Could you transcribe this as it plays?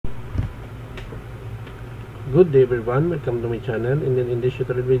Good day everyone, welcome to my channel. And then in this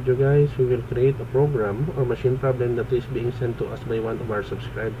tutorial video guys, we will create a program or machine problem that is being sent to us by one of our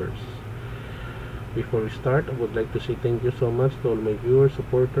subscribers. Before we start, I would like to say thank you so much to all my viewers,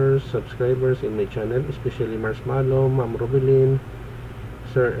 supporters, subscribers in my channel, especially Marshmallow, Ma'am Robelin,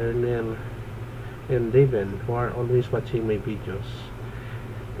 Sir Ernel, and Daven, who are always watching my videos.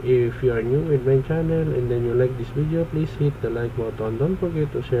 If you are new with my channel and then you like this video, please hit the like button. Don't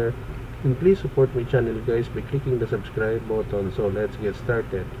forget to share. And please support my channel guys by clicking the subscribe button. So let's get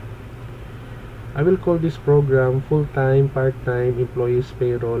started. I will call this program full-time, part-time employees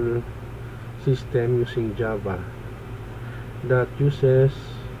payroll system using Java that uses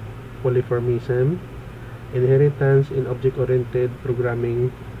polyformism, inheritance, and object-oriented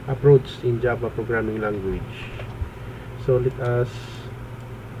programming approach in Java programming language. So let us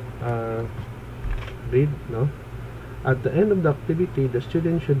read. At the end of the activity, the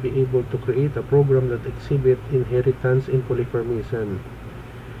student should be able to create a program that exhibits inheritance in polyformism.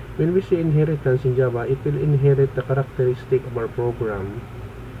 When we say inheritance in Java, it will inherit the characteristic of our program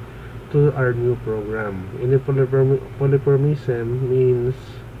to our new program. In the polyformism means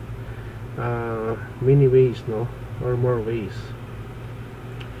many ways, or more ways.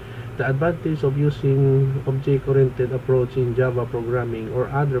 The advantage of using object-oriented approach in Java programming or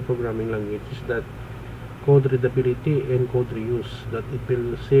other programming languages is that code readability and code reuse, that it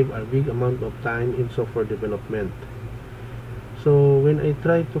will save a big amount of time in software development. So when I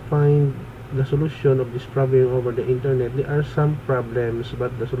try to find the solution of this problem over the internet, there are some problems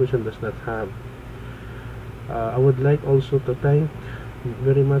but the solution does not have. I would like also to thank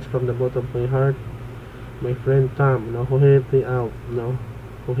very much from the bottom of my heart my friend Tom, who helped me out,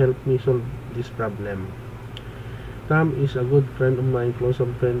 who helped me solve this problem. Tom is a good friend of mine, close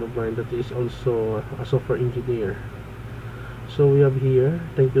friend of mine that is also a software engineer. So we have here,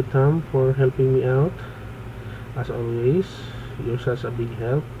 thank you Tom for helping me out. As always, you're such a big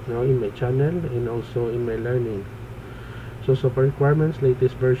help in my channel and also in my learning. So software requirements,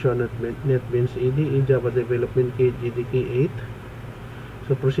 latest version of NetBeans IDE, Java Development Kit JDK 8.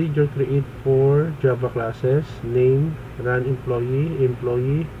 So procedure, create 4 Java classes, name, run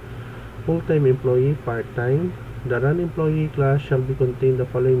employee, full-time employee, part-time. The run employee class shall be contain the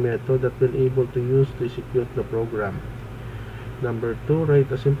following method that will able to use to execute the program. Number 2,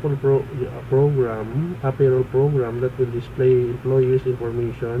 write a simple program, a payroll program that will display employees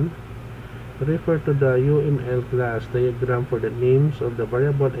information. Refer to the UML class diagram for the names of the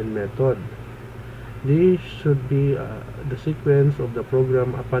variable and method. This should be the sequence of the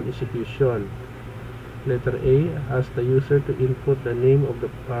program upon execution. Letter A, ask the user to input the name of the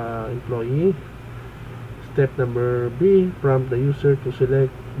employee. Step number B, prompt the user to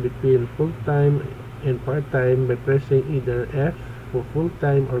select between full-time and part-time by pressing either F for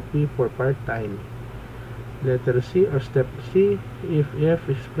full-time or P for part-time. Letter C, or step C, if F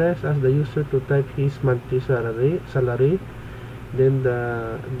is pressed, ask the user to type his monthly salary,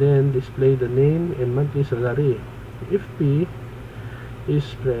 then display the name and monthly salary. If P is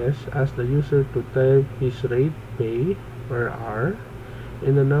pressed, ask the user to type his rate pay per hour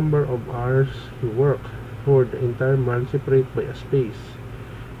and the number of hours he worked for the entire month, separate by a space.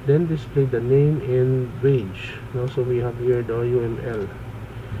 Then display the name and wage. So we have here the UML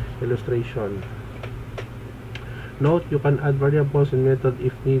illustration. Note, you can add variables and methods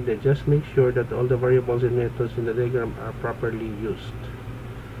if needed. Just make sure that all the variables and methods in the diagram are properly used.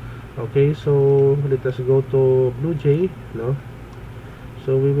 Okay, so let us go to BlueJ.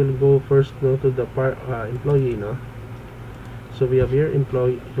 So we will go first to the employee. So we have here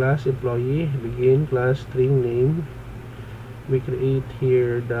employee class, employee, begin class, string name. We create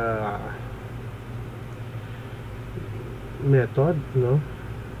here the method,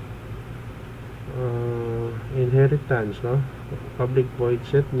 inheritance, public void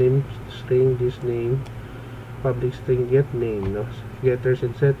set name string this name, public string get name, getters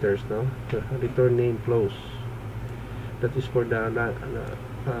and setters, return name close. That is for the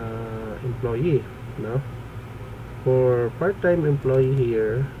employee. For part-time employee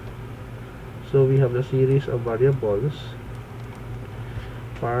here, so we have the series of variables.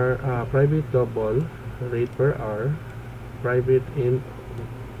 Private double, rate per hour, private in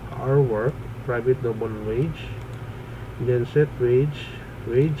hour work, private double wage, then set wage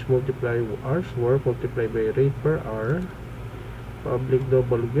multiply hours work multiply by rate per hour, public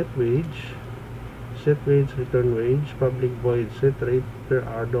double get wage, set wage return wage, public void set rate per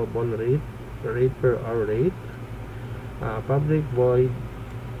hour double rate per hour rate, public void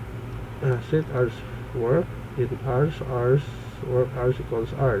set hours work in hours work hours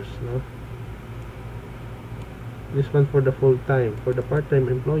equals hours. This one for the full time. For the part-time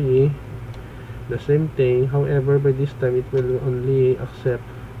employee, the same thing. However, by this time it will only accept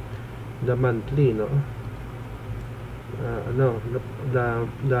the monthly, no? No, the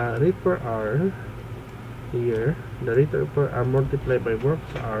rate per hour here, the rate per hour multiplied by work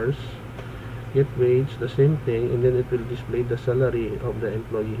hours, get wage, the same thing, and then it will display the salary of the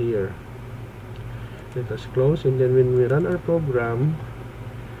employee here. Let us close, and then when we run our program,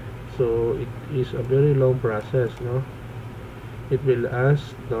 so it is a very long process, no? It will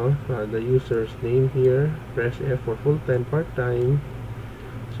ask, no, the user's name here, press F for full-time, part-time,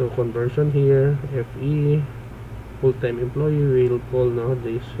 so conversion here, FE, full-time employee, will call, no,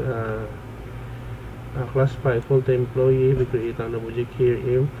 this classify full-time employee. We create an object here,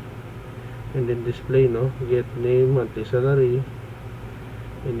 imp, and then display, no, get name, monthly salary,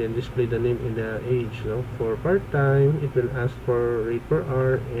 and then display the name and the age, no? For part-time, it will ask for rate per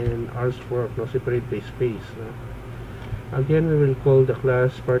hour and hours work, no, separate by space, no? Again, we will call the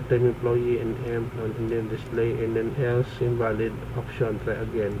class part-time employee and emp, and then display, and then else invalid option, try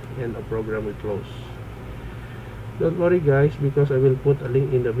again, and a program will close. Don't worry guys, because I will put a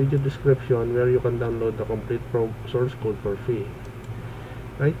link in the video description where you can download the complete source code for free.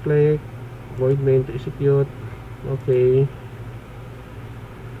 Right click, void main to execute, okay,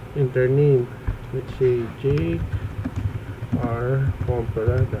 enter name, let's say Jake R.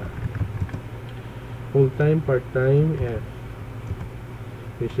 Pomperada, full-time, part-time, F,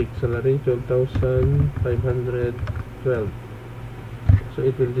 basic salary 12,512, so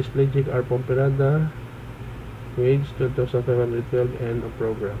it will display Jake R. Pomperada, wage 12,512, and a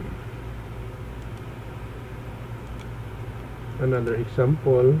program. Another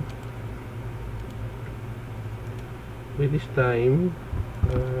example, with this time,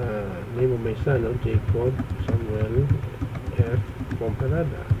 name of my son, Jacob Samuel F.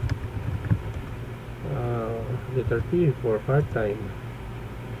 Pomperada. Letter P for part-time,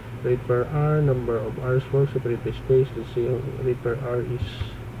 rate per hour, number of hours worked, separate by space. Let's see, rate per hour is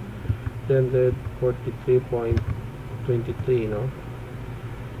 43.23, no?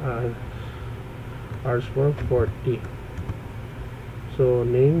 Hours work 40. So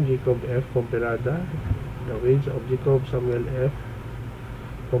name Jacob F. Pomperada. The wage of Jacob Samuel F.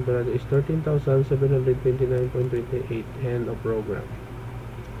 Pomperada is 13,729.28, and a program.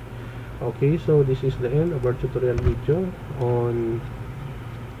 Okay, so this is the end of our tutorial video on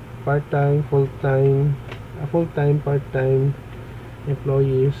part-time, full-time, part-time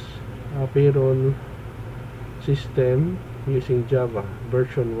employees payroll system using Java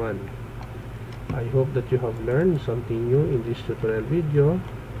version 1. I hope that you have learned something new in this tutorial video.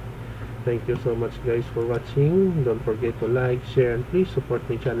 Thank you so much guys for watching. Don't forget to like, share, and please support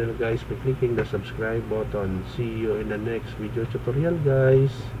my channel guys by clicking the subscribe button. See you in the next video tutorial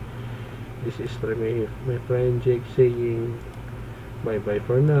guys. This is my friend Jake saying bye bye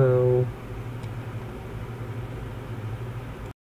for now.